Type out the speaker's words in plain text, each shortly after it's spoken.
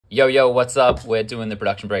Yo, yo, what's up? We're doing the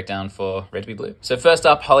production breakdown for Red to Be Blue. So first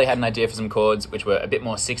up, Holly had an idea for some chords which were a bit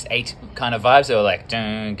more 6/8 kind of vibes. They were like,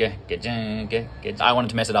 I wanted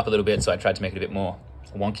to mess it up a little bit, so I tried to make it a bit more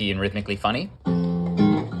wonky and rhythmically funny.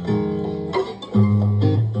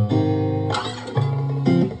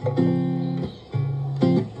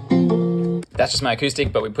 That's just my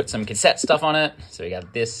acoustic, but we put some cassette stuff on it. So we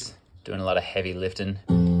got this, doing a lot of heavy lifting.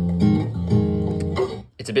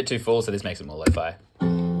 It's a bit too full, so this makes it more lo-fi.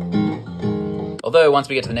 Although once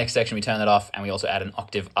we get to the next section, we turn that off and we also add an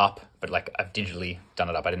octave up, but like I've digitally done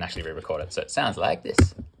it up. I didn't actually re-record it. So it sounds like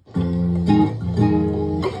this.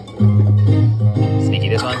 Sneaky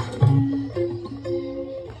this one.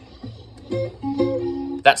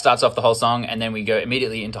 That starts off the whole song, and then we go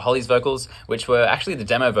immediately into Holly's vocals, which were actually the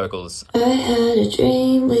demo vocals. I had a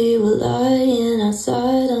dream we were lying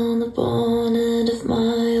outside on the bonnet of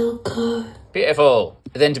my old car. Beautiful.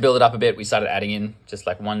 Then to build it up a bit, we started adding in just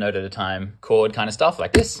like one note at a time chord kind of stuff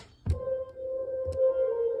like this.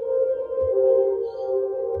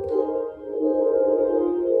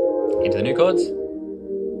 Into the new chords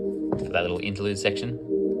for that little interlude section.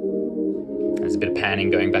 There's a bit of panning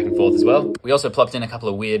going back and forth as well. We also plopped in a couple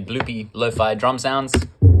of weird bloopy lo-fi drum sounds.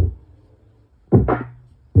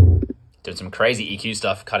 Doing some crazy EQ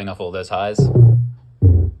stuff, cutting off all those highs.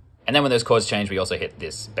 And then when those chords change, we also hit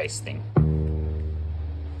this bass thing.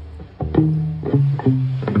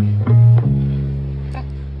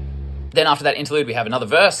 Then after that interlude, we have another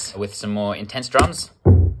verse with some more intense drums.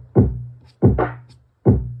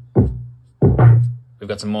 We've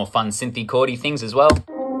got some more fun synthy chordy things as well.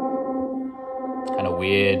 Kind of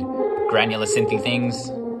weird, granular synthy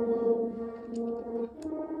things.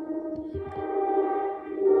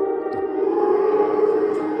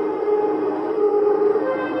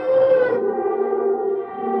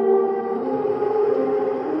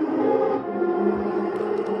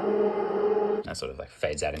 That sort of like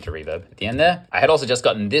fades out into reverb at the end there. I had also just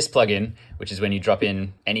gotten this plugin, which is when you drop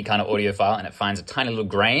in any kind of audio file and it finds a tiny little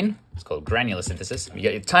grain. It's called granular synthesis. You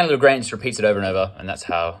get your tiny little grain, just repeats it over and over, and that's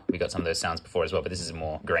how we got some of those sounds before as well, but this is a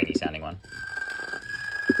more grainy sounding one.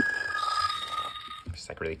 Just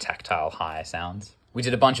like really tactile high sounds. We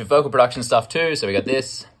did a bunch of vocal production stuff too, so we got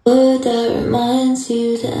this. Word that reminds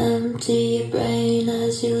you to empty your brain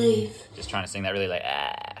as you leave. Just trying to sing that really like,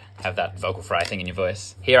 have that vocal fry thing in your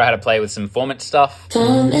voice. Here I had to play with some formant stuff.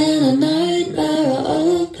 Come in a nightmare,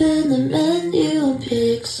 I'll open the menu and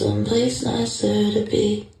pick someplace nicer to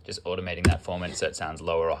be. Just automating that formant so it sounds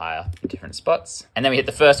lower or higher in different spots. And then we hit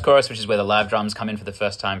the first chorus, which is where the live drums come in for the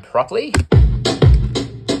first time properly.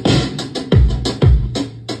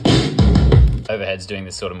 Overhead's doing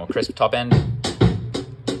this sort of more crisp top end.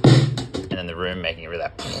 And then the room making it really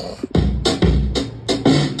like...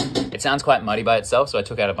 It sounds quite muddy by itself, so I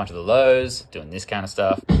took out a bunch of the lows, doing this kind of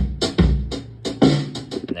stuff.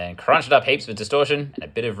 And then crunched it up heaps with distortion and a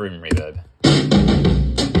bit of room reverb.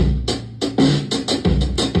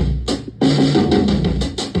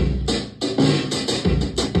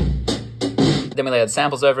 Then we layered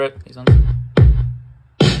samples over it. These ones.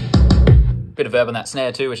 Bit of verb on that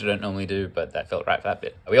snare too, which I don't normally do, but that felt right for that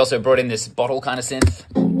bit. We also brought in this bottle kind of synth.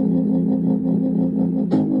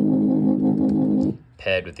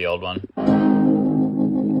 Paired with the old one.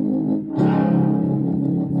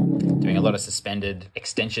 Doing a lot of suspended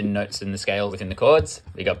extension notes in the scale within the chords.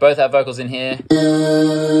 We got both our vocals in here.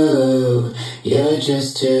 Ooh, you're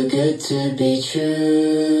just too good to be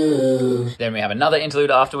true. Then we have another interlude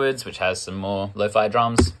afterwards, which has some more lo-fi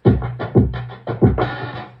drums.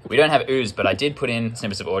 We don't have ooze, but I did put in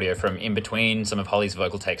snippets of audio from in between some of Holly's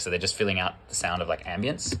vocal takes, so they're just filling out the sound of like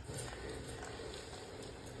ambience.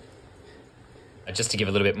 Just to give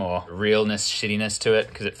a little bit more realness, shittiness to it,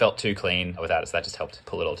 because it felt too clean without it, so that just helped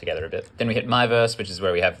pull it all together a bit. Then we hit my verse, which is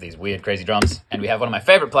where we have these weird, crazy drums. And we have one of my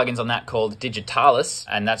favorite plugins on that called Digitalis,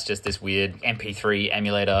 and that's just this weird MP3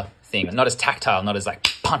 emulator thing. Not as tactile, not as like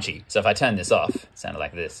punchy. So if I turn this off, it sounded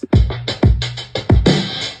like this.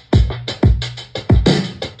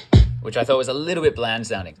 Which I thought was a little bit bland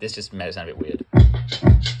sounding. This just made it sound a bit weird.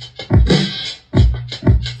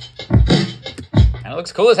 And it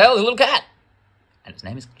looks cool as hell, it's a little cat. And his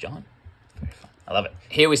name is John. Very fun. I love it.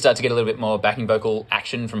 Here we start to get a little bit more backing vocal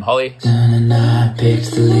action from Holly. And I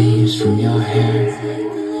picked the leaves from your hair.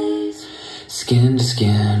 Skin to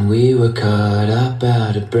skin, we were caught up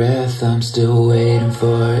out of breath. I'm still waiting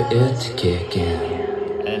for it to kick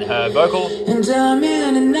in. And her vocal. And I'm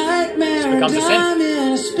in a nightmare. Becomes a synth. I'm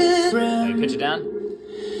in a spin. Let me pitch it down.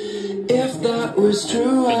 If that was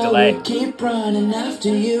true, Big I delay. would keep running after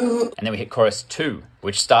you. And then we hit chorus 2,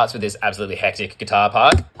 which starts with this absolutely hectic guitar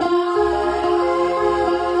part.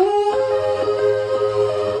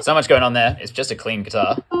 So much going on there. It's just a clean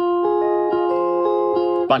guitar.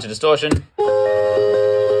 Bunch of distortion.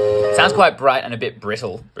 It sounds quite bright and a bit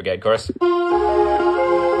brittle, Brigade chorus.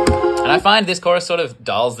 And I find this chorus sort of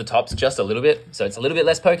dulls the tops just a little bit, so it's a little bit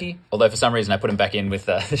less pokey, although for some reason I put them back in with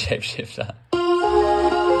the shapeshifter.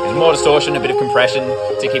 There's more distortion, a bit of compression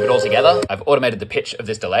to keep it all together. I've automated the pitch of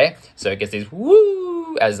this delay, so it gets these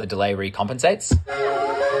woo as the delay recompensates.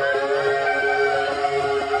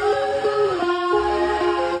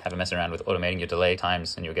 Have a mess around with automating your delay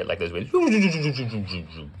times and you'll get like those weird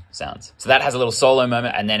sounds. So that has a little solo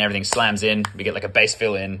moment and then everything slams in. We get like a bass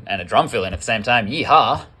fill in and a drum fill in at the same time.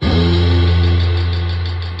 Yeehaw!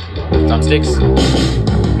 Drumsticks.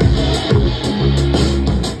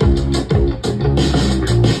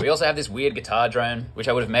 We also have this weird guitar drone, which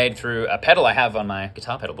I would have made through a pedal I have on my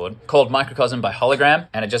guitar pedal board called Microcosm by Hologram.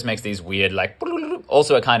 And it just makes these weird, like,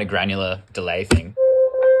 also a kind of granular delay thing.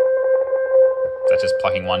 That's just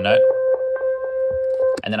plucking one note.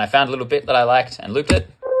 And then I found a little bit that I liked and looped it.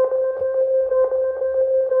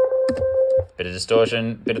 Bit of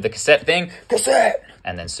distortion, bit of the cassette thing. Cassette!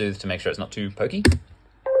 And then soothe to make sure it's not too pokey.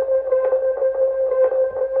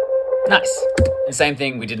 Nice. And same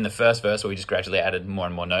thing we did in the first verse where we just gradually added more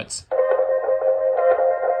and more notes.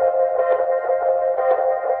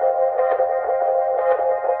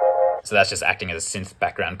 So that's just acting as a synth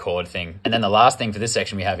background chord thing. And then the last thing for this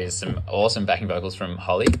section we have is some awesome backing vocals from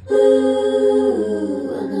Holly.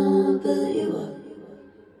 Ooh, I know I built you up.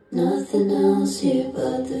 Nothing else here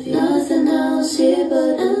but the view. Nothing else here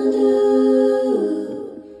but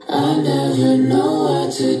undo. I never know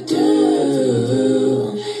what to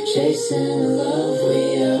do. Chasing a love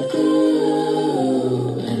we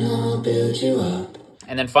outgrew. And I'll build you up.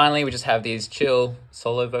 And then finally, we just have these chill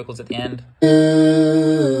solo vocals at the end.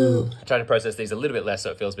 Ooh. I tried to process these a little bit less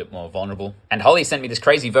so it feels a bit more vulnerable. And Holly sent me this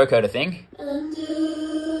crazy vocoder thing.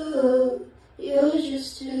 Undo. You're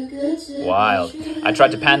just too good to Wild. I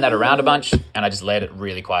tried to pan that around a bunch and I just layered it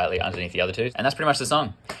really quietly underneath the other two. And that's pretty much the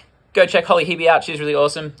song. Go check Holly Hebe out. She's really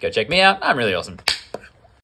awesome. Go check me out. I'm really awesome.